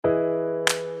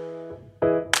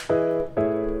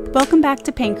Welcome back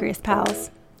to Pancreas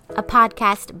Pals, a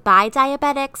podcast by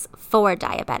diabetics for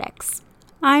diabetics.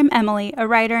 I'm Emily, a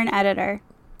writer and editor.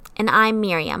 And I'm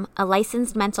Miriam, a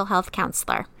licensed mental health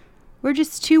counselor. We're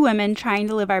just two women trying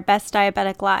to live our best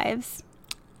diabetic lives.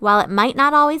 While it might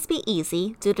not always be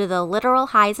easy due to the literal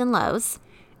highs and lows,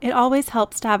 it always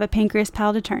helps to have a Pancreas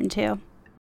Pal to turn to.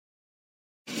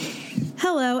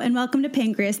 Hello and welcome to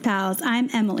Pancreas Pals. I'm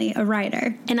Emily, a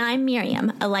writer. And I'm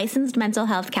Miriam, a licensed mental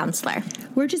health counselor.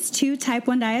 We're just two type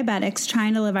 1 diabetics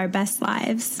trying to live our best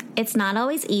lives. It's not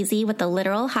always easy with the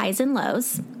literal highs and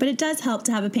lows, but it does help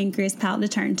to have a Pancreas Pal to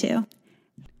turn to.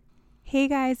 Hey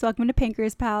guys, welcome to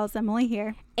Pancreas Pals. Emily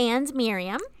here. And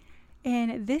Miriam.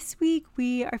 And this week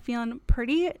we are feeling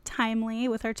pretty timely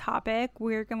with our topic.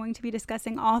 We're going to be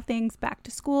discussing all things back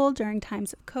to school during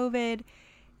times of COVID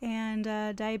and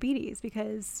diabetes,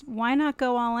 because why not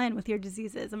go all in with your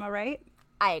diseases? Am I right?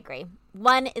 I agree.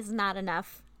 One is not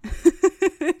enough.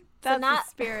 That's the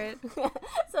spirit.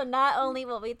 So not only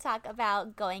will we talk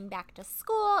about going back to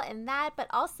school and that, but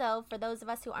also for those of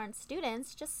us who aren't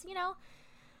students, just,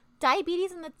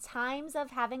 diabetes in the times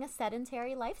of having a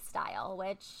sedentary lifestyle,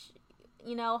 which,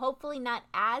 hopefully not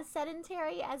as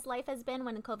sedentary as life has been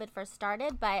when COVID first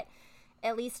started, but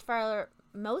at least for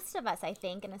most of us, I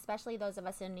think, and especially those of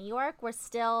us in New York, we're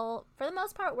still, for the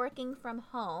most part, working from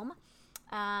home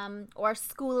or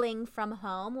schooling from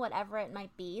home, whatever it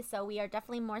might be. So we are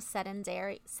definitely more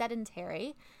sedentary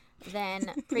than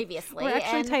previously. We're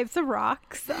actually types of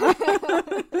rocks.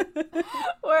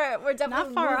 we're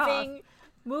definitely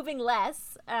moving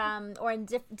less or in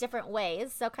different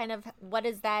ways. So kind of what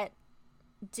does that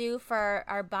do for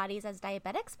our bodies as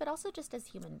diabetics, but also just as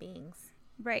human beings?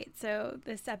 Right. So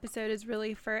this episode is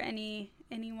really for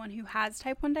anyone who has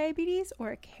type 1 diabetes or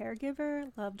a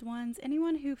caregiver, loved ones,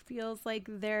 anyone who feels like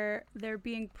they're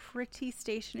being pretty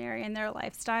stationary in their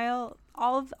lifestyle.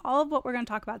 All of what we're going to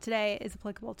talk about today is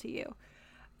applicable to you,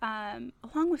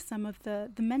 along with some of the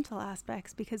mental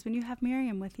aspects, because when you have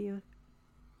Miriam with you,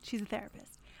 she's a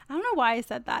therapist. I don't know why I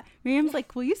said that. Miriam's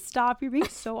like, will you stop? You're being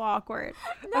so awkward.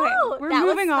 No, okay, we're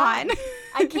moving on.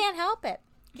 I can't help it.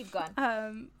 Keep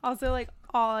going. Also, like,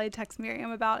 all I text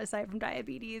Miriam about, aside from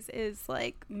diabetes, is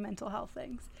like mental health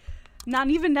things. Not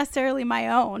even necessarily my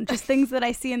own, just things that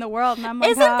I see in the world, and I'm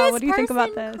like, what do you think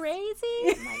about this?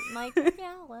 Crazy? like,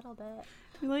 yeah, a little bit.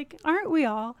 Like, aren't we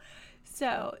all?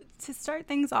 So to start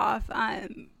things off,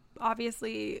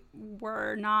 obviously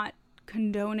we're not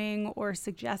condoning or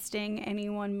suggesting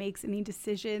anyone makes any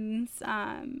decisions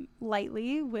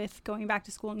lightly with going back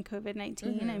to school in COVID-19.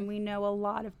 Mm-hmm. And we know a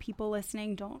lot of people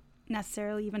listening don't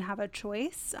necessarily even have a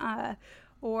choice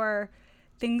or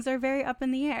things are very up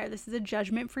in the air. This is a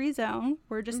judgment-free zone.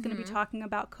 We're just going to be talking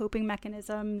about coping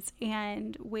mechanisms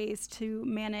and ways to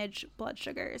manage blood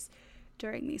sugars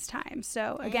during these times.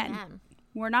 So again,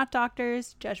 we're not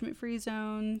doctors, judgment-free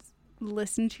zones.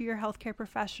 Listen to your healthcare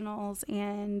professionals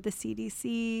and the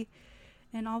CDC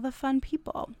and all the fun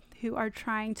people who are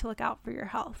trying to look out for your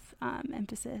health.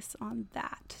 Emphasis on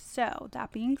that. So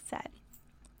that being said,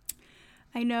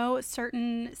 I know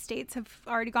certain states have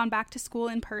already gone back to school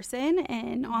in person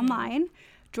and online,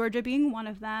 Georgia being one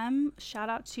of them. Shout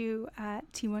out to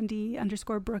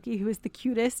T1D_Brookie, who is the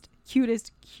cutest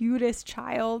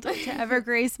child to ever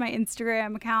grace my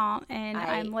Instagram account. And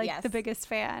I'm like the biggest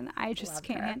fan. I just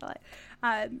can't handle it.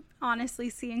 Honestly,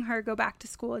 seeing her go back to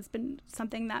school has been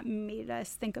something that made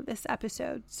us think of this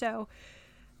episode. So,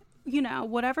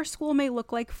 whatever school may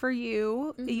look like for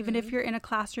you, even if you're in a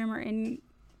classroom or in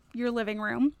your living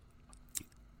room,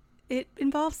 it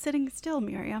involves sitting still,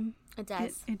 Miriam. It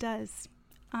does. It does.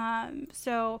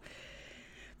 So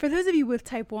for those of you with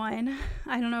type 1,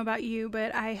 I don't know about you,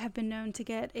 but I have been known to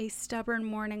get a stubborn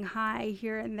morning high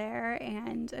here and there,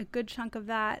 and a good chunk of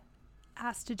that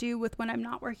has to do with when I'm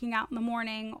not working out in the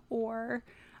morning or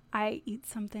I eat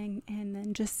something and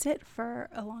then just sit for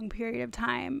a long period of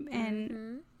time.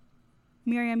 And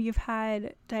Miriam, you've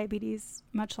had diabetes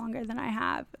much longer than I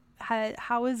have.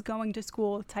 How is going to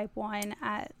school with type 1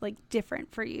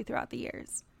 different for you throughout the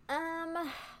years?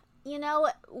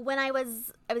 When I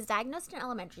was diagnosed in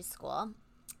elementary school,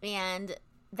 and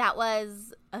that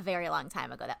was a very long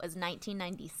time ago. That was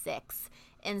 1996.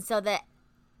 And so the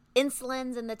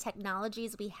insulins and the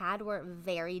technologies we had were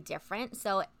very different.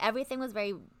 So everything was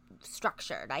very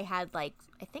structured. I had I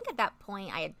think at that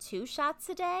point I had 2 shots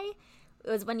a day. It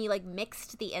was when you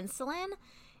mixed the insulin,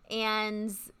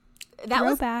 and that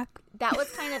was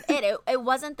kind of it. It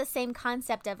wasn't the same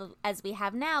concept as we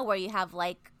have now, where you have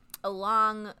a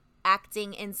long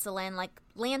acting insulin like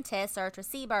Lantus or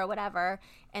Tresiba or whatever,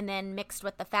 and then mixed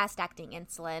with the fast acting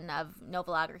insulin of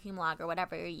Novolog or Humalog or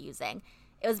whatever you're using.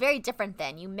 it was very different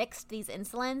then. You mixed these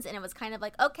insulins, and it was kind of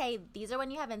like, okay, these are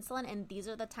when you have insulin, and these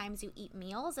are the times you eat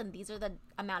meals, and these are the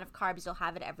amount of carbs you'll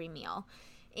have at every meal.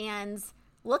 And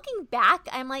looking back,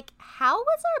 I'm like, how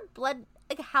was our blood,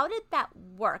 like, how did that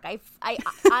work? I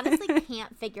honestly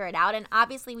can't figure it out. And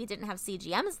obviously we didn't have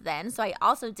CGMs then, so I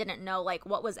also didn't know, like,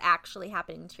 what was actually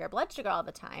happening to your blood sugar all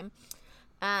the time.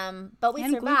 But we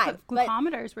survived.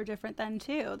 Glucometers were different then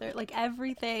too. They're like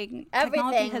everything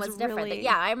was different. Really...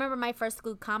 Yeah, I remember my first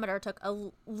glucometer took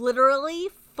literally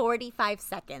 45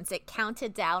 seconds. It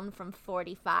counted down from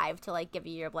 45 to like give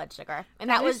you your blood sugar,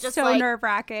 and that was just so like,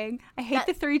 nerve-wracking. I hate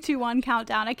the 3, 2, 1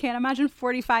 countdown. I can't imagine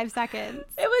 45 seconds.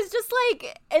 It was just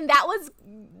like, and that was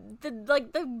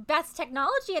the best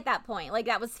technology at that point. Like,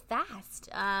 that was fast,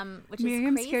 which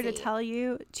Miriam's is crazy. here to tell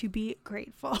you to be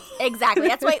grateful. Exactly.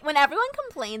 That's why when everyone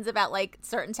complains about like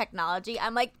certain technology,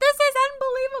 I'm like, this is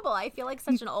unbelievable. I feel like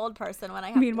such an old person when I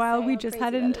have Meanwhile, to say we how just crazy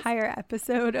had an entire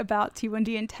episode about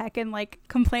T1D and tech and like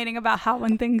complaining about how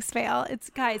when things fail,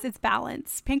 it's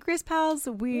balance. Pancreas Pals,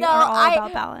 we are all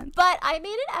about balance. But I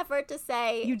made an effort to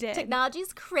say you did.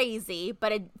 Technology's crazy,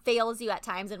 but it fails you at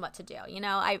times and what to do. You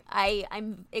know,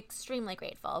 I'm extremely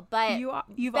grateful. But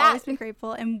you've always been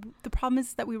grateful, and the problem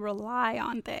is that we rely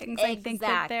on things. Exactly. I think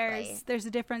that there's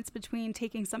a difference between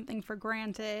taking something for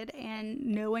granted and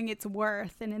knowing its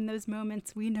worth, and in those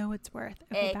moments we know its worth.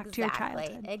 Okay, back to your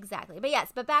childhood. Exactly.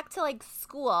 But back to like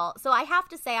school. So I have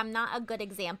to say I'm not a good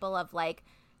example of like,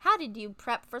 how did you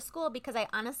prep for school? Because I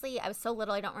was so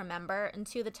little, I don't remember. And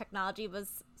two, the technology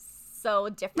was so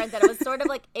different that it was sort of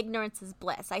like ignorance is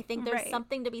bliss. I think there's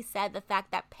something to be said, the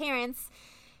fact that parents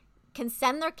can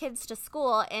send their kids to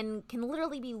school and can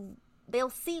literally they'll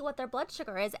see what their blood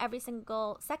sugar is every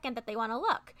single second that they want to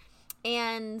look.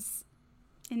 And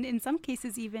in some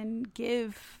cases even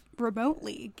give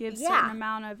certain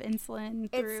amount of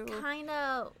insulin through. It's kind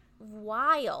of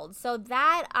wild. So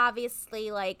that obviously,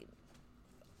 like,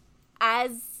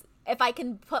 as if I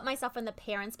can put myself in the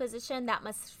parent's position, that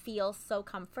must feel so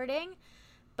comforting.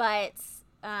 But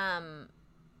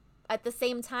at the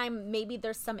same time, maybe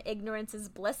there's some ignorance is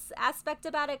bliss aspect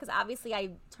about it, because obviously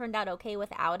I turned out okay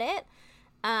without it.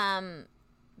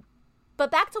 But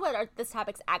back to what this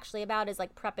topic's actually about is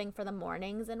like prepping for the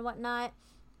mornings and whatnot.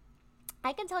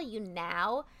 I can tell you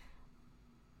now,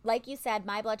 like you said,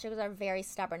 my blood sugars are very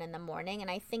stubborn in the morning,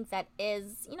 and I think that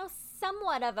is, you know,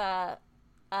 somewhat of a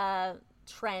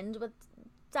trend with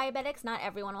diabetics. Not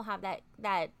everyone will have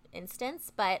that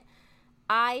instance, but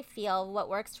I feel what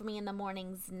works for me in the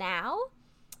mornings now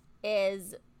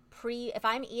is if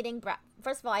I'm eating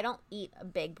first of all, I don't eat a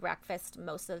big breakfast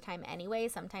most of the time anyway.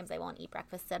 Sometimes I won't eat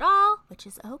breakfast at all, which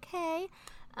is okay.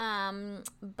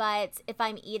 But if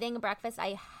I'm eating breakfast,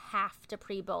 I have to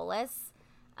pre-bolus.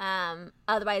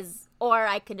 Otherwise, or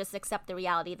I can just accept the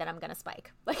reality that I'm going to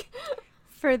spike. Like,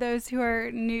 for those who are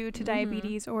new to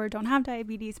diabetes or don't have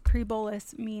diabetes,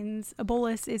 pre-bolus means a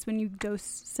bolus is when you dose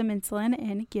some insulin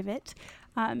and give it.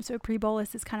 So a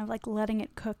pre-bolus is kind of like letting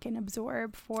it cook and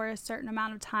absorb for a certain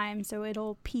amount of time. So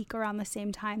it'll peak around the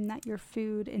same time that your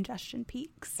food ingestion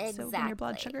peaks. Exactly. So when your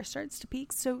blood sugar starts to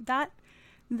peak. So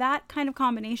that kind of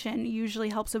combination usually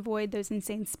helps avoid those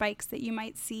insane spikes that you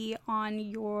might see on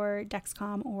your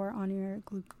Dexcom or on your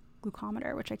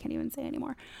glucometer, which I can't even say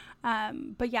anymore.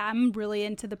 But yeah, I'm really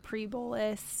into the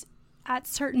pre-bolus at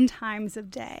certain times of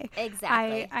day.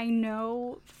 Exactly. I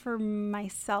know for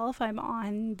myself, I'm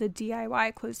on the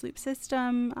DIY closed loop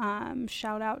system.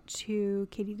 Shout out to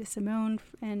Katie DeSimone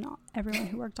and everyone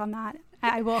who worked on that.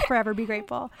 I will forever be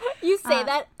grateful. You say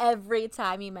that every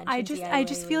time you mention DIY. I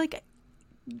just feel like,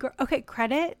 okay,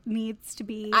 credit needs to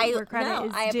be where credit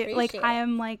is due. Like, I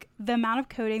am like, the amount of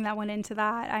coding that went into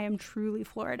that, I am truly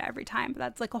floored every time. But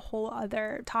that's like a whole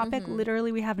other topic.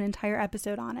 Literally, we have an entire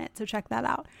episode on it, so check that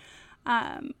out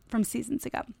from seasons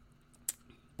ago.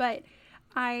 But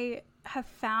I have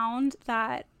found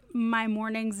that my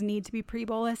mornings need to be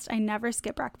pre-bolus. I never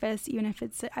skip breakfast, even if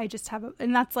I just have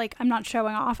and that's like, I'm not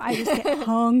showing off. I just get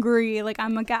hungry. Like,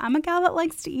 I'm a gal that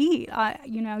likes to eat.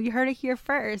 You know, you heard it here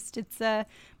first. It's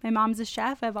my mom's a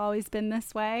chef. I've always been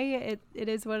this way. It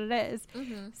is what it is.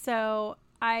 So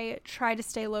I try to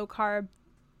stay low carb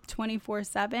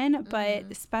 24/7, but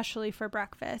especially for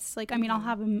breakfast. Like, I mean, I'll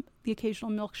have the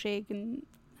occasional milkshake, and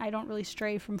I don't really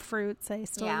stray from fruits. I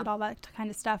still eat all that kind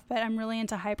of stuff, but I'm really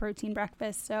into high protein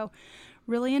breakfast. So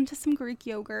really into some Greek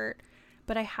yogurt,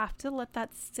 but I have to let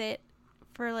that sit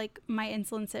for like my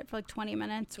insulin sit for like 20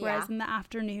 minutes. Whereas in the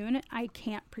afternoon, I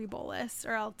can't pre-bolus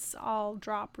or else I'll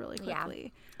drop really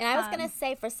quickly. And I was going to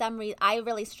say, for some reason, I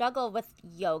really struggle with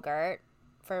yogurt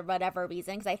for whatever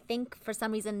reason, because I think for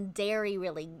some reason dairy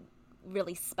really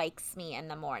really spikes me in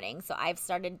the morning. So I've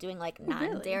started doing like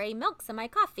non-dairy milks in my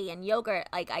coffee and yogurt.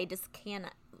 Like I just can't,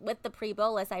 with the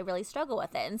pre-bolus, I really struggle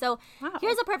with it. And so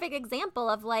here's a perfect example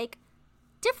of like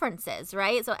differences,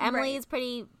 right? So Emily's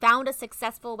found a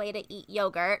successful way to eat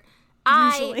yogurt.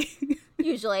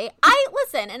 Usually. I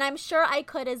listen, and I'm sure I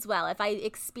could as well. If I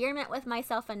experiment with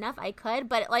myself enough, I could.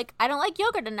 But like, I don't like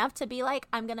yogurt enough to be like,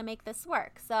 I'm going to make this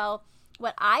work. So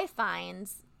what I find,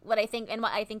 what I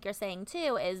think you're saying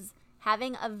too, is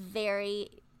having a very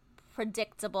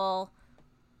predictable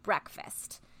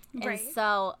breakfast. And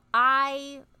so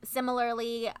I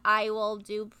will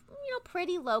do,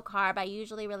 pretty low carb. I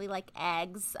usually really like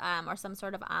eggs or some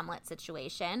sort of omelet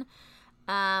situation.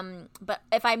 But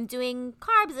if I'm doing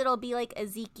carbs, it'll be like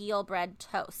Ezekiel bread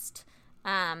toast,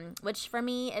 which for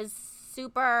me is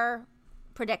super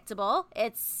predictable.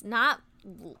 It's not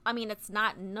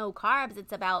no carbs.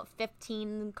 It's about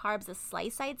 15 carbs a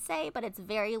slice, I'd say, but it's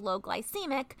very low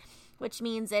glycemic, which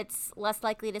means it's less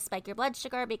likely to spike your blood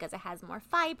sugar because it has more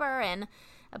fiber and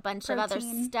a bunch of other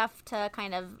stuff to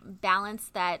kind of balance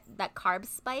that carb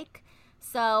spike.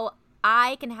 So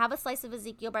I can have a slice of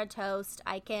Ezekiel bread toast.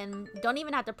 Don't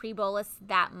even have to pre-bolus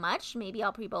that much. Maybe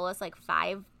I'll pre-bolus like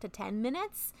 5 to 10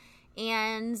 minutes,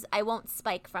 and I won't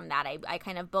spike from that. I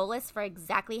kind of bolus for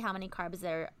exactly how many carbs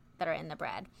that are in the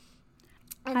bread.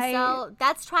 And so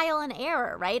that's trial and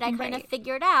error, right? I kind of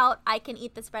figured out I can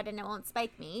eat this bread and it won't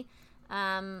spike me.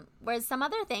 Whereas some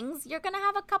other things, you're going to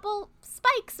have a couple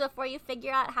spikes before you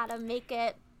figure out how to make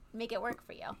it work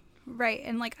for you. Right.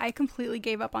 And like, I completely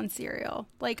gave up on cereal.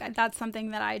 Like, that's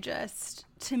something that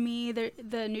to me,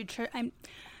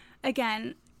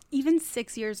 again, even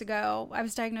 6 years ago, I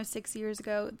was diagnosed 6 years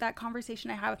ago. That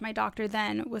conversation I had with my doctor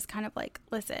then was kind of like,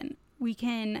 listen, we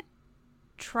can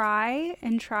try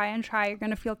and try and try. You're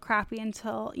going to feel crappy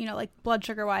until, like blood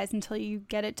sugar wise, until you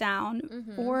get it down.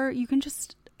 Mm-hmm. Or you can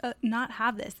just not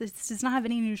have this. This does not have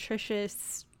any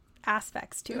nutritious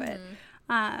aspects to it.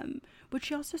 Which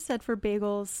she also said for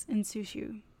bagels and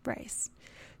sushi rice.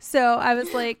 So I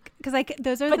was like, because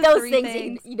those are the three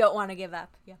things you don't want to give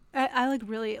up. Yeah, I like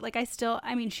really like.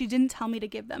 She didn't tell me to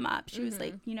give them up. She was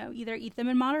like, either eat them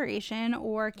in moderation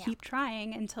or keep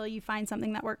trying until you find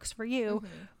something that works for you.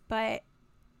 But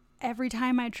every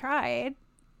time I tried,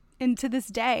 and to this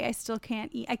day, I still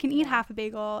can't eat. I can eat half a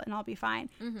bagel and I'll be fine.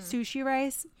 Sushi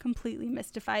rice completely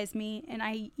mystifies me, and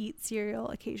I eat cereal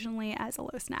occasionally as a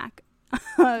low snack.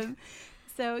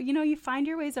 So, you find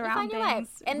your ways around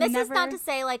things. And this is not to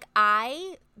say like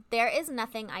there is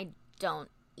nothing I don't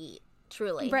eat,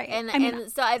 truly. Right. And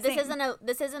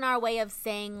this isn't our way of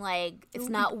saying like it's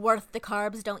not worth the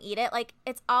carbs, don't eat it. Like,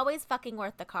 it's always fucking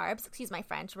worth the carbs. Excuse my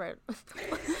French. We're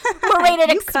rated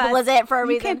explicit for a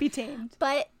reason. You can't be tamed.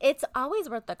 But it's always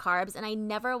worth the carbs, and I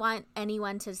never want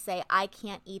anyone to say I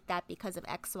can't eat that because of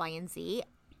X, Y, and Z.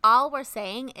 All we're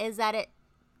saying is that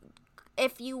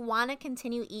if you want to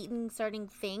continue eating certain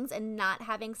things and not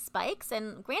having spikes,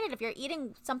 and granted, if you're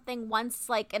eating something once,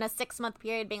 like in a 6-month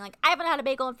period, being like, I haven't had a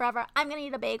bagel in forever, I'm going to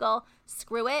eat a bagel,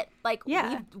 screw it. Like,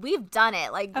 we've done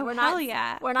it. Like, we're not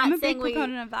I'm a big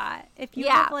proponent of that. If you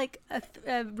have like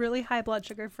a really high blood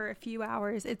sugar for a few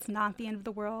hours, it's not the end of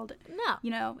the world.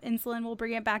 No. Insulin will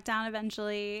bring it back down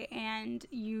eventually, and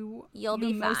you'll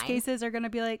be most fine. cases are going to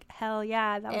be like, hell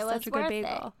yeah, that was such a good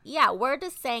bagel. Yeah, we're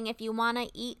just saying if you want to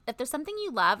eat, if there's something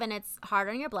you love and it's hard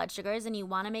on your blood sugars and you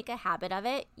want to make a habit of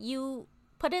it, you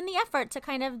put in the effort to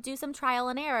kind of do some trial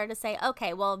and error to say,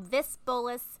 okay, well, this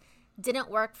bolus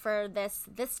didn't work for this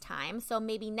time, so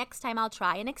maybe next time I'll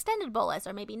try an extended bolus,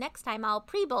 or maybe next time I'll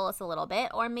pre-bolus a little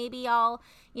bit, or maybe I'll,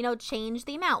 change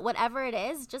the amount. Whatever it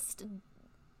is, just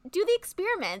do the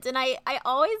experiment. And I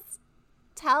always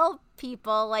tell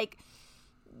people, like,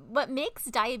 what makes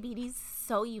diabetes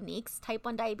so unique, type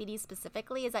 1 diabetes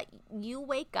specifically, is that you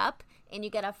wake up and you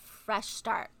get a fresh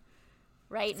start,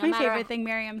 right? It's my favorite thing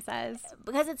Miriam says.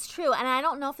 Because it's true. And I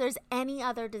don't know if there's any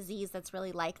other disease that's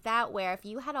really like that, where if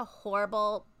you had a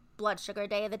horrible blood sugar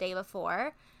day the day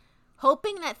before,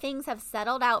 hoping that things have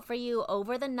settled out for you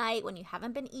over the night when you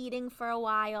haven't been eating for a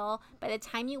while, by the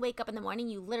time you wake up in the morning,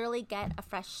 you literally get a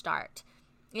fresh start.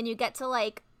 And you get to,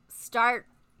 like, start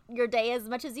your day as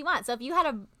much as you want. So if you had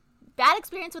a bad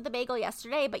experience with the bagel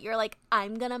yesterday, but you're like,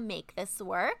 I'm gonna make this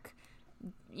work,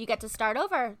 you get to start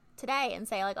over today and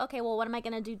say, like, okay, well, what am I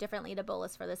gonna do differently to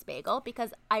bolus for this bagel,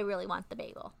 because I really want the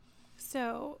bagel.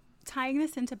 So tying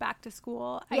this into back to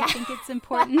school, I think it's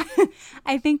important.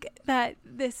 I think that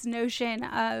this notion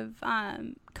of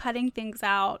cutting things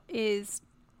out is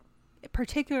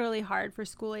particularly hard for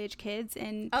school age kids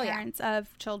and parents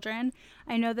of children.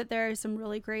 I know that there are some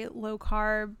really great low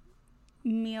carb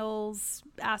meals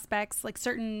aspects, like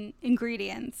certain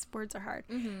ingredients, words are hard,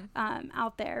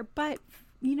 out there. But,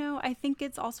 you know, I think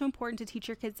it's also important to teach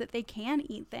your kids that they can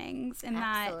eat things, and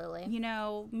Absolutely. that, you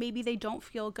know, maybe they don't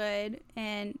feel good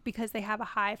and because they have a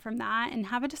high from that, and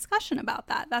have a discussion about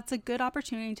that. That's a good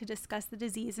opportunity to discuss the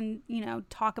disease and, you know,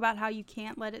 talk about how you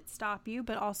can't let it stop you,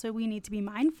 but also we need to be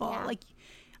mindful. Yeah. Like,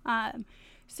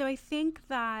 so I think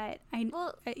that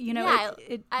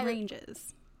it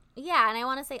ranges. Yeah, and I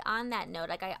want to say on that note,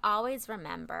 like, I always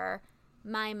remember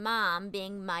my mom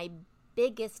being my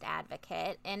biggest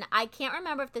advocate, and I can't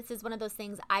remember if this is one of those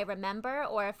things I remember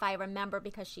or if I remember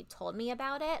because she told me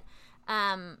about it.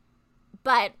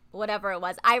 But whatever it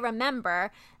was, I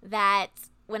remember that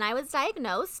when I was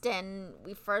diagnosed and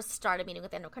we first started meeting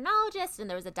with endocrinologists, and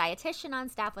there was a dietitian on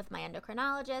staff with my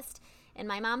endocrinologist, and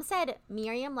my mom said,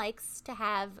 Miriam likes to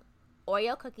have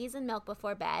Oreo cookies and milk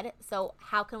before bed, so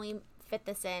how can we fit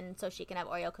this in so she can have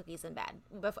Oreo cookies and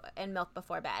milk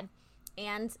before bed?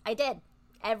 And I did.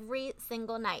 Every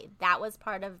single night. That was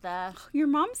part of the Your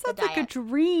mom sounds like a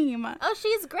dream. Oh,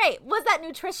 she's great. Was that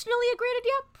nutritionally a great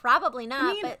idea? Probably not.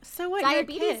 I mean, but so what?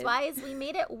 Diabetes wise, we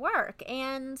made it work,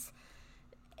 and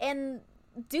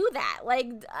do that.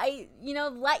 Like,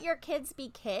 let your kids be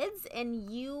kids, and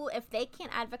if they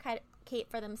can't advocate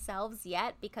for themselves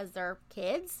yet because they're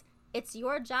kids, it's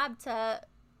your job to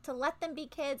let them be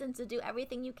kids and to do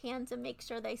everything you can to make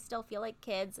sure they still feel like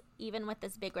kids, even with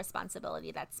this big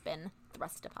responsibility that's been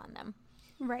thrust upon them.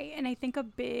 Right. And I think a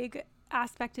big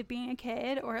aspect of being a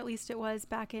kid, or at least it was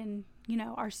back in, you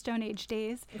know, our Stone Age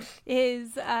days,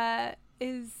 is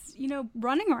you know,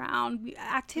 running around,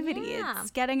 activity. Yeah.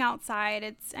 It's getting outside.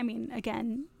 It's, I mean,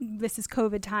 again, this is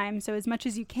COVID time, so as much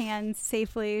as you can,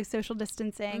 safely, social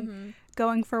distancing,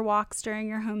 going for walks during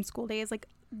your homeschool days, like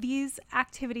these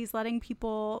activities, letting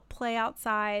people play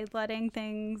outside, letting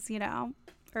things, you know,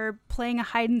 or playing a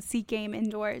hide and seek game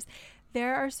indoors.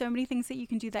 There are so many things that you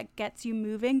can do that gets you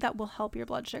moving that will help your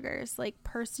blood sugars. Like,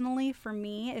 personally, for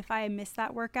me, if I miss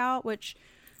that workout, which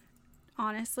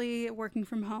honestly, working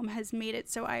from home has made it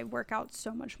so I work out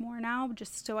so much more now,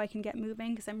 just so I can get moving,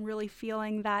 because I'm really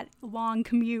feeling that long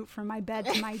commute from my bed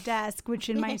to my desk, which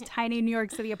in my tiny New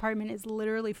York City apartment is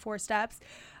literally 4 steps.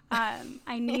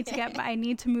 I need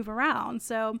to move around.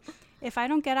 So if I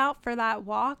don't get out for that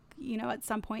walk, you know, at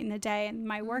some point in the day, and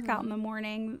my workout in the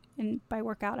morning, and by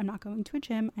workout, I'm not going to a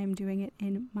gym. I'm doing it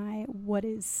in my, what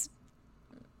is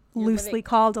loosely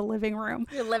called a living room.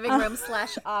 Your living room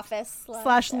 / office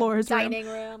 / Laura's dining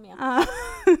room. Yeah.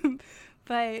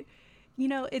 But you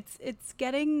know, it's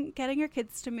getting your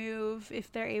kids to move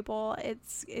if they're able.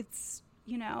 It's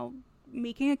you know,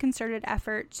 making a concerted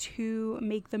effort to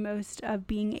make the most of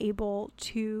being able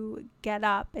to get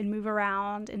up and move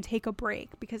around and take a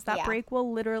break, because that break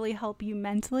will literally help you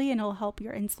mentally, and it'll help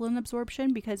your insulin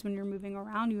absorption, because when you're moving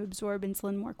around, you absorb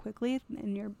insulin more quickly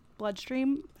in your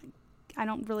bloodstream. I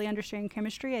don't really understand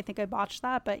chemistry. I think I botched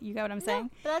that, but you get what I'm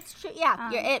saying? But that's true. Yeah.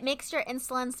 It makes your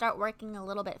insulin start working a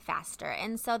little bit faster.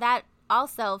 And so that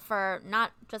also, for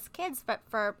not just kids, but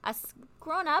for us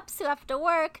grown-ups who have to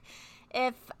work,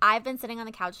 if I've been sitting on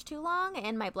the couch too long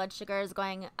and my blood sugar is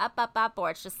going up, or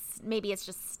it's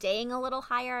just staying a little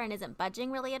higher and isn't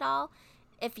budging really at all,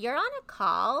 if you're on a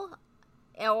call,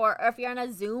 or if you're on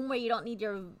a Zoom where you don't need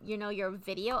your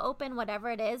video open,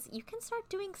 whatever it is, you can start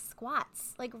doing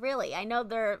squats. Like, really, I know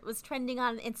there was trending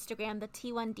on Instagram, the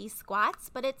T1D squats,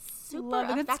 but it's super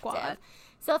effective.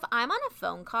 So if I'm on a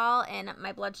phone call and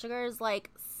my blood sugar is like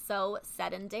so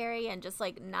sedentary and just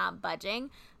like not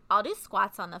budging, I'll do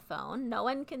squats on the phone. No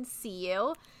one can see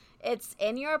you. It's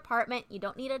in your apartment. You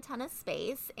don't need a ton of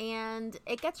space, and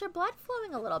it gets your blood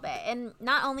flowing a little bit. And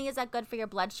not only is that good for your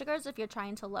blood sugars if you're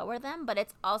trying to lower them, but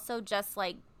it's also just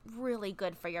like really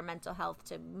good for your mental health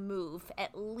to move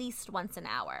at least once an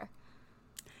hour.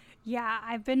 Yeah,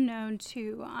 I've been known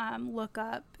to look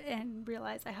up and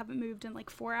realize I haven't moved in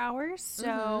like 4 hours.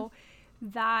 So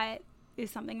that is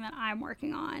something that I'm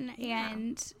working on.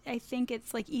 And I think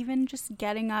it's like even just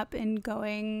getting up and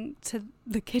going to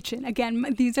the kitchen.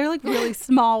 Again, these are like really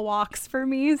small walks for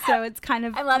me, so it's kind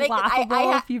of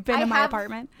laughable if you've been in my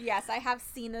apartment. Yes, I have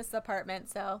seen this apartment,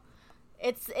 so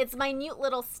it's minute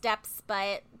little steps,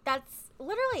 but that's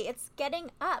literally, it's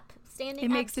getting up, standing up.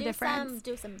 It makes a difference.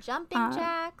 Do some jumping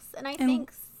jacks, and I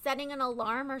think setting an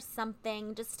alarm or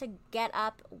something just to get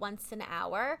up once an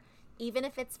hour, even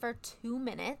if it's for 2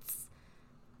 minutes,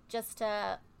 just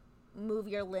to move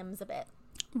your limbs a bit.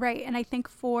 Right. And I think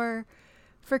for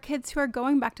kids who are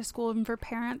going back to school, and for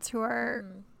parents who are,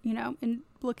 you know, and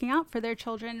looking out for their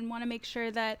children and want to make sure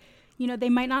that, they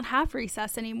might not have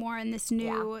recess anymore in this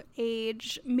new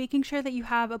age. Making sure that you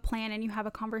have a plan and you have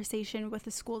a conversation with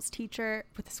the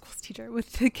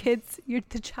with the kids,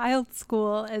 the child's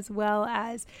school, as well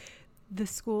as the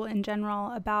school in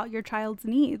general, about your child's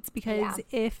needs. Because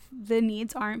if the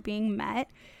needs aren't being met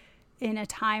in a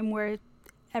time where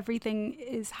everything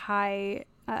is high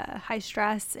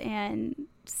stress and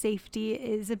safety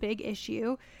is a big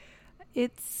issue,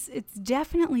 it's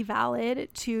definitely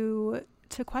valid to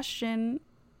question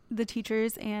the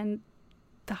teachers and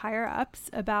the higher ups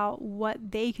about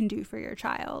what they can do for your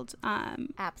child.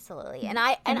 Absolutely. And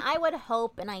I would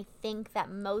hope, and I think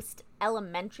that most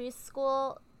elementary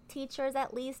school teachers,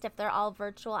 at least if they're all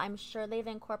virtual, I'm sure they've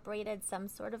incorporated some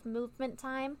sort of movement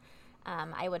time.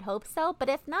 I would hope so. But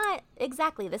if not,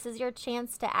 exactly, this is your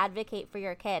chance to advocate for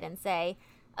your kid and say,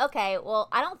 okay, well,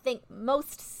 I don't think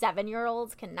most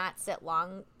 7-year-olds cannot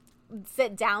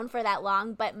sit down for that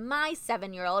long, but my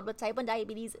 7-year-old with type 1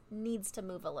 diabetes needs to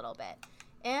move a little bit.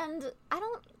 And I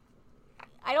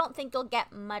don't think you'll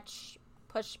get much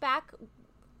pushback,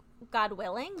 God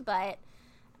willing, but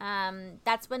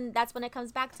that's when it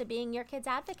comes back to being your kid's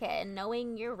advocate and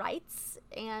knowing your rights.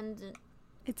 And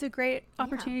it's a great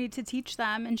opportunity to teach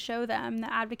them and show them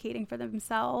that advocating for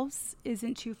themselves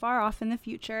isn't too far off in the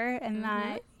future, and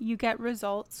that you get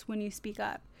results when you speak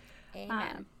up.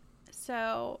 Amen.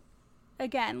 So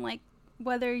again, like,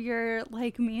 whether you're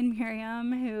like me and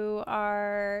Miriam, who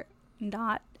are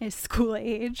not a school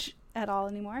age at all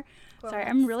anymore. Sorry,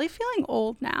 I'm really feeling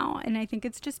old now, and I think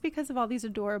it's just because of all these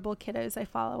adorable kiddos I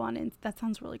follow on, and that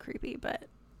sounds really creepy, but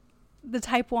the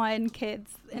type 1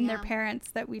 kids and their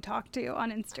parents that we talk to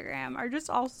on Instagram are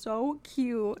just all so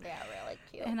cute. Yeah, really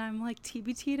cute. And I'm like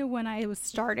TBT to when I was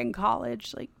starting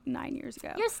college like 9 years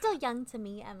ago. You're still young to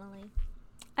me, Emily.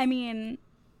 I mean,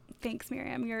 thanks,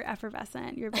 Miriam. You're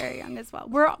effervescent. You're very young as well.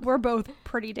 We're both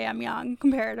pretty damn young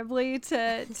comparatively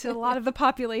to a lot of the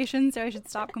population, so I should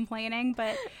stop complaining.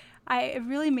 But it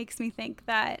really makes me think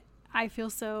that I feel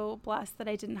so blessed that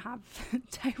I didn't have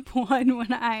type 1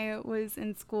 when I was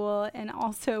in school, and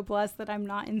also blessed that I'm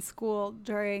not in school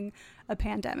during a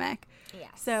pandemic.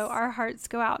 Yes. So our hearts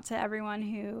go out to everyone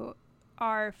who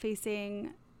are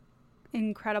facing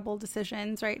incredible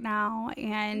decisions right now,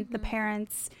 and the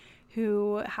parents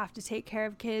who have to take care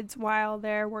of kids while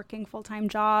they're working full-time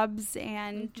jobs,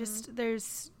 and just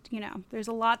there's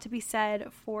a lot to be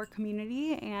said for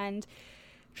community and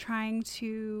trying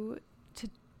to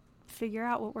figure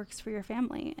out what works for your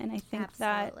family. And I think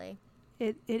that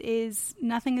it is,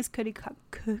 nothing is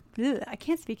I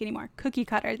can't speak anymore, cookie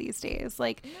cutter these days.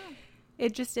 Like,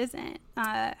 it just isn't.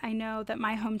 I know that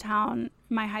my hometown,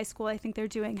 my high school, I think they're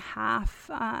doing half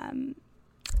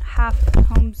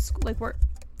homeschool. Like, we're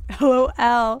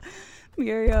LOL,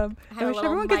 Miriam. I wish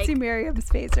everyone could see Miriam's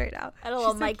face right now. I had a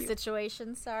little mic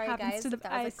situation. Sorry, guys.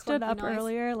 I stood up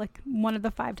earlier, like one of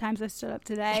the 5 times I stood up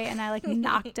today, and I like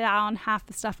knocked down half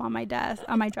the stuff on my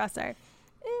dresser.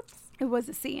 Oops. It was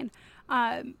a scene.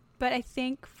 But I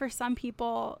think for some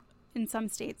people in some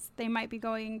states, they might be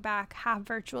going back half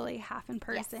virtually, half in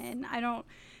person. Yes.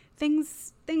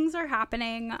 Things are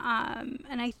happening,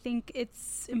 and I think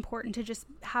it's important to just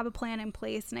have a plan in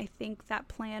place, and I think that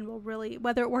plan will really,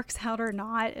 whether it works out or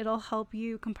not, it'll help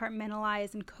you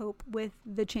compartmentalize and cope with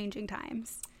the changing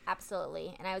times.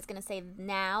 Absolutely. And I was going to say,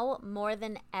 now more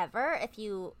than ever, if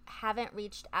you haven't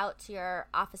reached out to your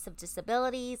Office of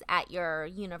Disabilities at your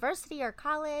university or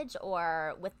college,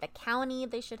 or with the county,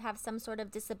 they should have some sort of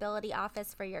disability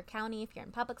office for your county if you're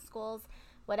in public schools,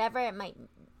 whatever it might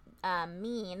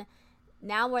mean,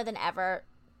 now more than ever,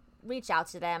 reach out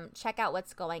to them, check out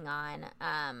what's going on.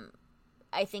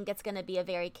 I think it's going to be a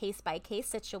very case-by-case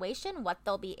situation, what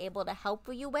they'll be able to help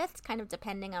you with, kind of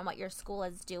depending on what your school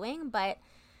is doing, but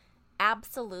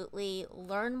absolutely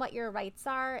learn what your rights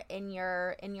are in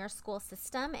your school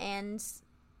system and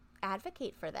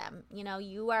advocate for them.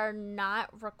 You are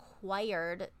not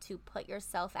required to put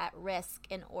yourself at risk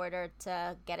in order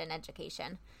to get an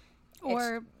education.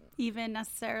 Or even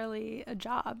necessarily a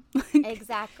job.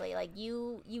 Exactly. Like,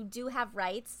 you do have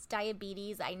rights.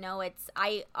 Diabetes,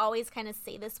 I always kind of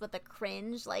say this with a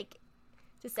cringe, like,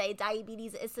 to say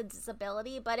diabetes is a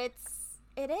disability, but it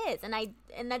is,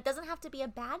 and that doesn't have to be a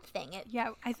bad thing.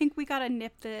 I think we gotta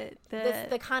nip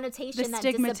the connotation that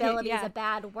disability is a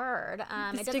bad word.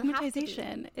 The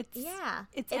stigmatization.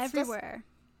 It's everywhere.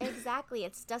 Exactly.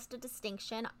 It's just a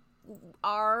distinction.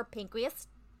 Our pancreas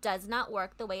does not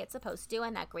work the way it's supposed to,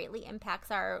 and that greatly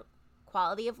impacts our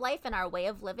quality of life and our way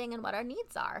of living and what our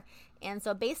needs are. And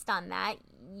so based on that,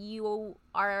 you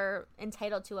are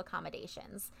entitled to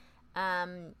accommodations.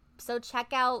 So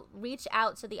reach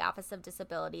out to the Office of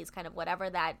Disabilities, kind of whatever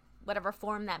that whatever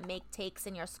form that takes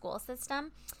in your school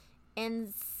system,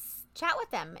 and chat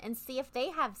with them and see if they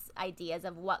have ideas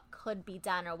of what could be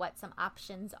done or what some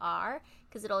options are,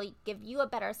 because it'll give you a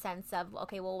better sense of,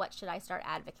 okay, well, what should I start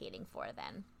advocating for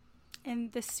then?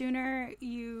 And the sooner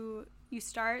you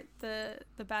start, the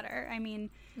better. I mean,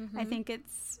 I think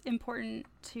it's important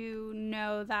to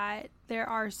know that there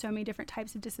are so many different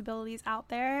types of disabilities out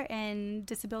there, and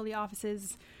disability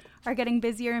offices are getting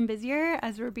busier and busier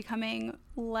as we're becoming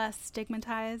less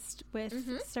stigmatized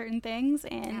with certain things.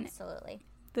 And absolutely,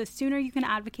 the sooner you can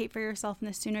advocate for yourself and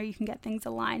the sooner you can get things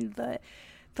aligned,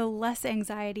 the less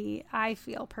anxiety I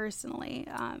feel personally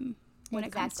when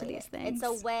it comes to these things. It's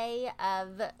a way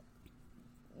of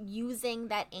using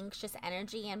that anxious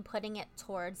energy and putting it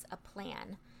towards a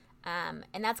plan.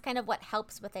 And that's kind of what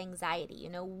helps with anxiety. You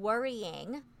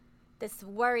know, this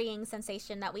worrying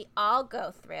sensation that we all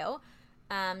go through.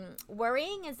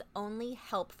 Worrying is only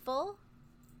helpful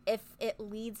if it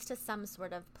leads to some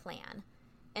sort of plan.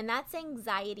 And that's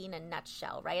anxiety in a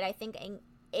nutshell, right? I think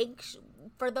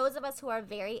for those of us who are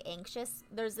very anxious,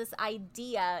 there's this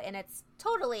idea, and it's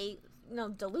totally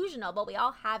delusional, but we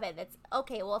all have it. It's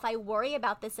okay, well, if I worry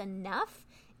about this enough,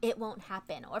 it won't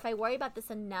happen. Or if I worry about this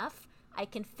enough, I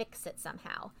can fix it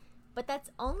somehow. But that's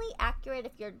only accurate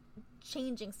if you're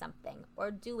changing something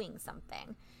or doing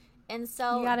something. And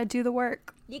so you got to do the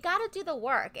work.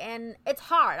 And it's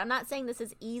hard. I'm not saying this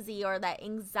is easy or that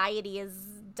anxiety is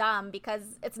dumb, because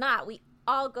it's not. We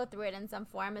all go through it in some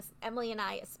form, Emily and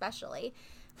I especially.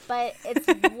 But it's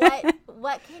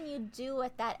what can you do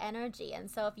with that energy? And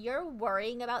so if you're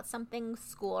worrying about something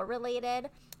school related,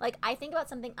 like I think about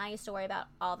something I used to worry about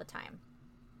all the time.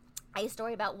 I used to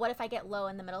worry about, what if I get low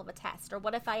in the middle of a test? Or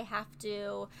what if I have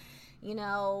to,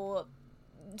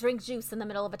 drink juice in the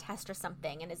middle of a test or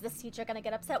something? And is this teacher going to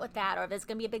get upset with that? Or if it's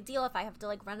going to be a big deal if I have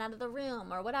to run out of the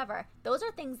room or whatever. Those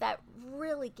are things that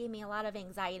really gave me a lot of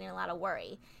anxiety and a lot of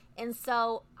worry. And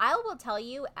so I will tell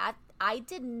you, I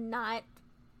did not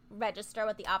register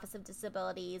with the Office of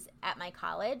Disabilities at my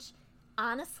college,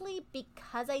 honestly,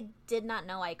 because I did not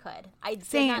know I could. I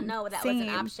did not know that was an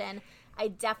option. I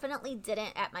definitely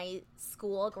didn't at my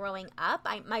school growing up.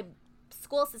 My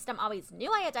school system always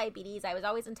knew I had diabetes. I was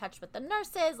always in touch with the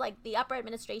nurses, the upper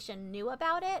administration knew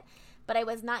about it, but I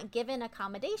was not given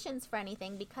accommodations for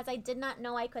anything because I did not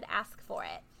know I could ask for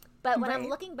it. But when I'm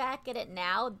looking back at it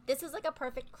now, this is a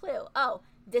perfect clue. Oh,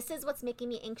 this is what's making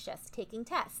me anxious, taking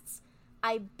tests.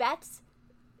 I bet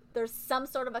there's some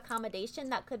sort of accommodation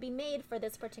that could be made for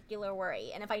this particular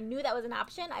worry. And if I knew that was an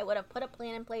option, I would have put a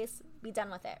plan in place, be done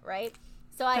with it, right?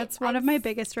 So that's one of my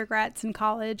biggest regrets in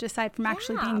college, aside from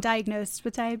actually being diagnosed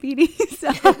with diabetes,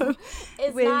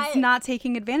 was not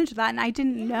taking advantage of that. And I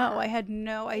didn't know. I had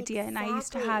no idea. Exactly. And I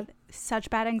used to have such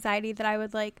bad anxiety that I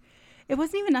would it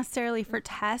wasn't even necessarily for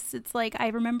tests. It's I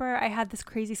remember I had this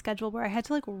crazy schedule where I had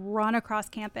to run across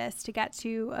campus to get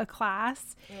to a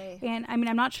class. And I mean,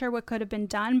 I'm not sure what could have been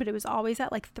done, but it was always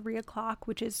at 3:00,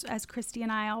 which is, as Christy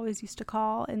and I always used to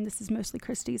call, and this is mostly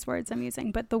Christy's words I'm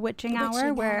using, but the witching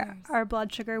hour, where our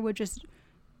blood sugar would just,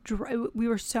 we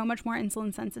were so much more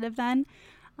insulin sensitive then.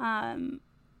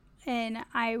 And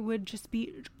I would just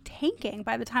be tanking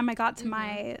by the time I got to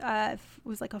my, it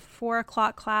was a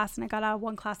 4:00 class, and I got out of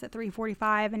one class at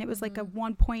 3:45, and it was it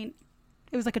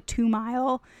was a 2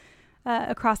 mile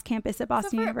across campus at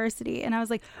Boston University. And I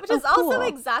was which is also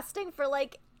exhausting for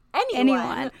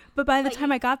anyone. But by the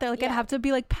time I got there, I'd have to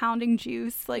be pounding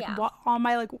juice, on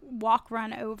my walk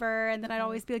run over, and then I'd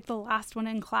always be the last one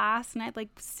in class, and I'd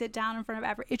sit down in front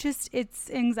of it's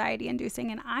anxiety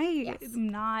inducing, and I am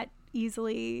not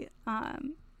easily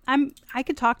I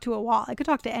could talk to a wall. I could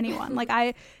talk to anyone.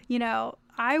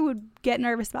 I would get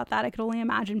nervous about that. I could only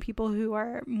imagine people who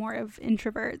are more of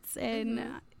introverts and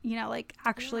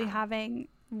actually having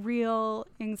real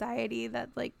anxiety that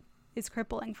is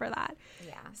crippling for that.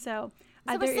 So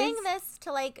we're saying this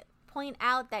to point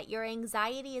out that your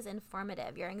anxiety is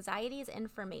informative. Your anxiety is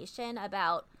information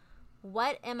about,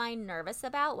 what am I nervous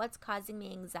about? What's causing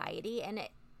me anxiety? And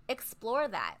explore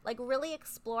that. Really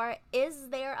explore, is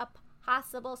there a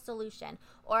possible solution?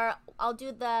 Or I'll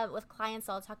do with clients,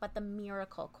 I'll talk about the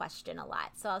miracle question a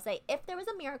lot. So I'll say, if there was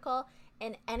a miracle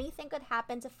and anything could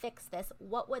happen to fix this,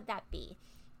 what would that be?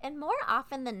 And more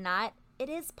often than not, it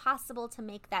is possible to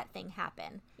make that thing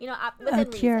happen. Within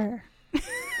reason.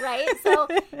 Right? So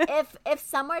if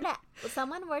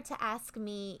someone were to ask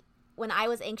me, when I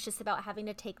was anxious about having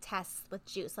to take tests with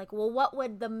juice, what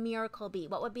would the miracle be?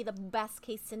 What would be the best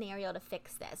case scenario to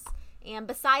fix this? And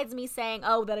besides me saying,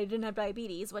 that I didn't have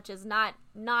diabetes, which is not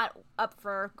up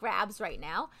for grabs right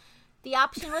now, the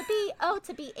option would be,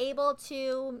 to be able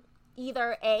to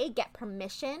either A, get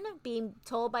permission, being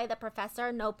told by the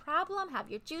professor, no problem,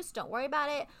 have your juice, don't worry about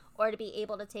it, or to be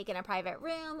able to take in a private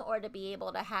room, or to be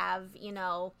able to have, you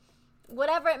know,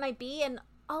 whatever it might be. And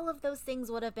all of those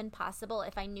things would have been possible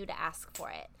if I knew to ask for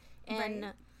it. And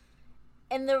Right.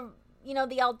 and the, you know,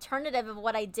 the alternative of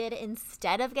what I did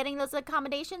instead of getting those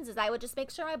accommodations is I would just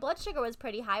make sure my blood sugar was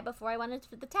pretty high before I went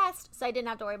into the test, so I didn't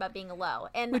have to worry about being low.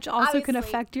 And Which also can obviously-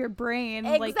 affect your brain,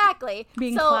 exactly like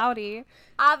being so cloudy.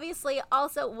 obviously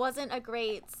also wasn't a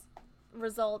great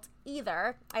result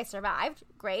either. I survived,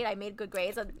 great, I made good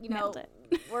grades, you know, Nailed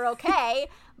it. we're okay.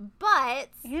 But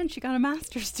And she got a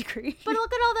master's degree.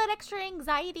 look at all that extra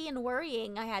anxiety and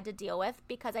worrying I had to deal with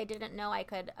because I didn't know I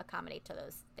could accommodate to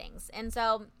those things. And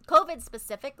so COVID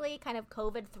specifically, kind of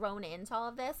COVID thrown into all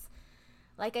of this,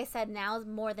 like I said, now is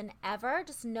more than ever,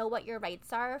 just know what your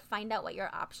rights are, find out what your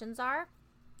options are.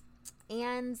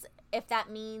 And if that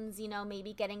means, you know,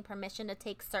 maybe getting permission to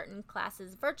take certain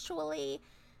classes virtually,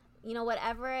 you know,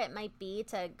 whatever it might be,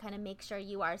 to kind of make sure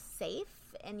you are safe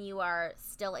and you are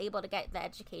still able to get the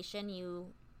education you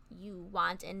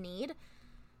want and need,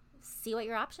 see what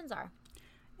your options are.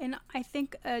 And I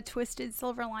think a twisted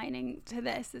silver lining to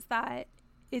this is that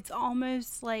it's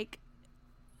almost like,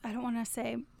 I don't want to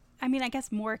say, I mean, I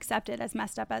guess more accepted, as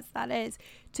messed up as that is,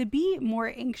 to be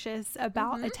more anxious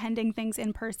about attending things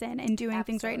in person and doing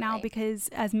things right now, Absolutely. because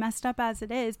as messed up as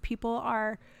it is,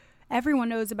 everyone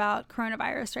knows about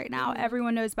coronavirus right now.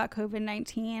 Everyone knows about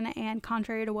COVID-19, and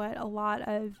contrary to what a lot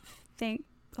of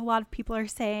people are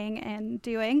saying and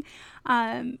doing,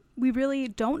 we really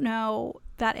don't know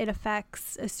that it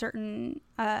affects a certain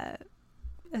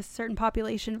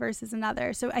population versus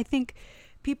another. So I think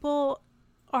people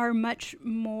are much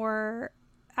more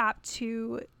apt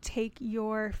to take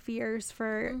your fears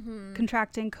for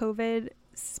contracting COVID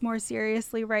more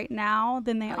seriously right now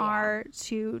than they are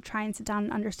to try and sit down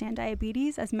and understand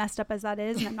diabetes, as messed up as that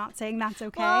is. And I'm not saying that's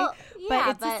okay, Well, yeah, but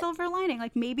it's a silver lining.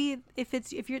 Like, maybe if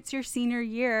it's your senior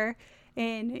year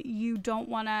and you don't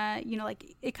want to, you know,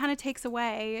 like, it kind of takes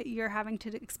away you're having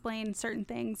to explain certain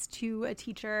things to a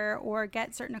teacher or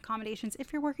get certain accommodations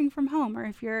if you're working from home or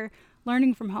if you're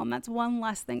learning from home. That's one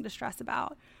less thing to stress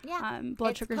about. Yeah. Blood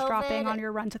It's sugar's COVID. dropping on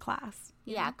your run to class.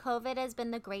 Yeah, COVID has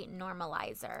been the great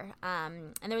normalizer.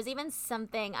 And there was even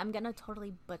something, I'm going to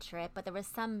totally butcher it, but there was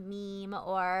some meme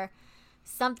or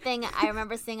something I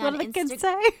remember seeing What on did the kids Instagram.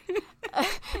 say?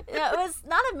 It was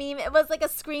not a meme. It was like a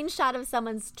screenshot of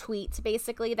someone's tweet,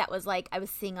 basically, that was like, I was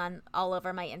seeing on all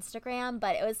over my Instagram,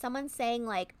 but it was someone saying,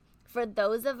 like, for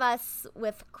those of us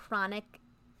with chronic,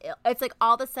 it's like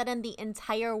all of a sudden the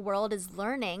entire world is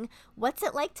learning what's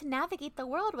it like to navigate the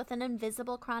world with an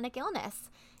invisible chronic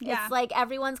illness. Yeah. It's like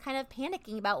everyone's kind of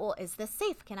panicking about, well, is this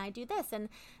safe? Can I do this? And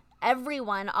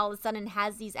everyone all of a sudden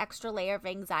has these extra layer of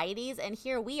anxieties. And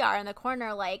here we are in the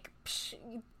corner like, psh,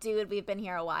 dude, we've been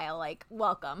here a while. Like,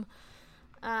 welcome.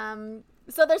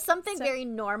 So there's something very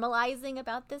normalizing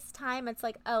about this time. It's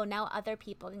like, oh, now other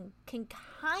people can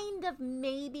kind of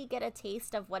maybe get a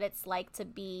taste of what it's like to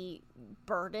be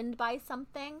burdened by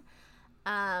something.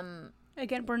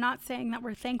 Again, we're not saying that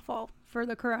we're thankful for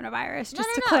the coronavirus.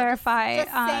 Just to no. clarify,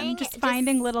 Just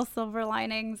finding little silver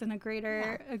linings in a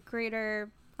greater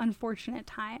unfortunate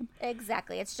time.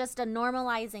 Exactly. It's just a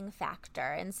normalizing factor.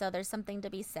 And so there's something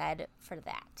to be said for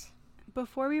that.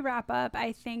 Before we wrap up,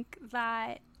 I think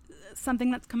that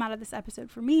something that's come out of this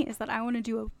episode for me is that I want to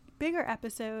do a bigger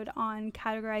episode on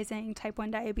categorizing type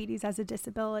 1 diabetes as a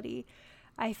disability.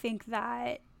 I think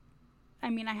that, I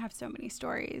mean, I have so many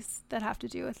stories that have to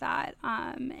do with that,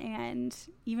 and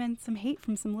even some hate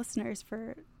from some listeners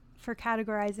for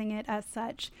categorizing it as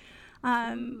such.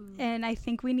 And I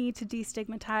think we need to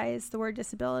destigmatize the word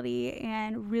disability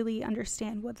and really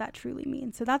understand what that truly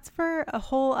means. So that's for a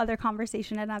whole other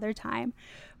conversation another time.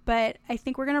 But I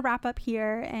think we're going to wrap up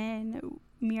here, and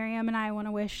Miriam and I want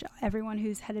to wish everyone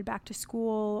who's headed back to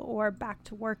school or back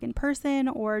to work in person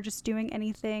or just doing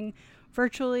anything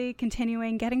virtually,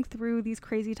 continuing, getting through these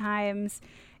crazy times,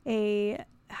 a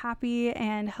happy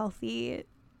and healthy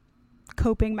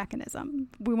coping mechanism.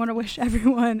 We want to wish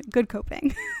everyone good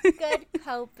coping. Good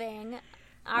coping.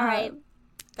 All right.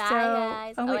 Bye,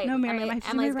 guys. Oh, wait, no, Miriam, I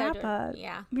should Emily's wrap gotta up.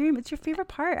 Yeah. Miriam, it's your favorite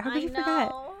part. How could you forget? I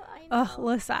know. Oh,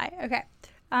 Lissai. Okay.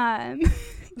 Now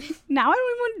I don't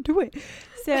even want to do it.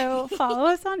 So follow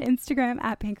us on Instagram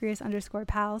at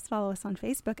pancreas_pals. Follow us on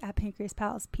Facebook at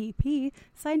pancreaspalspp.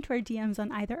 Slide into our DMs on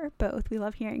either or both. We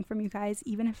love hearing from you guys,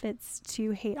 even if it's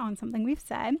to hate on something we've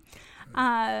said.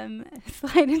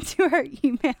 Slide into our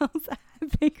emails at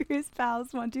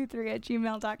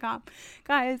pancreaspals123@gmail.com.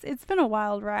 Guys, it's been a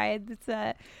wild ride.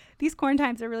 These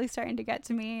quarantines are really starting to get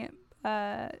to me.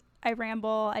 I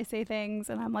ramble, I say things,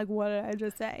 and I'm like, what did I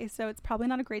just say? So it's probably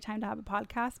not a great time to have a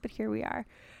podcast, but here we are.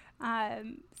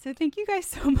 So thank you guys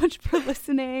so much for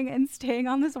listening and staying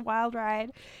on this wild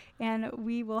ride. And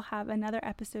we will have another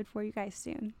episode for you guys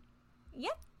soon.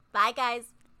 Yep. Bye, guys.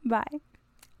 Bye.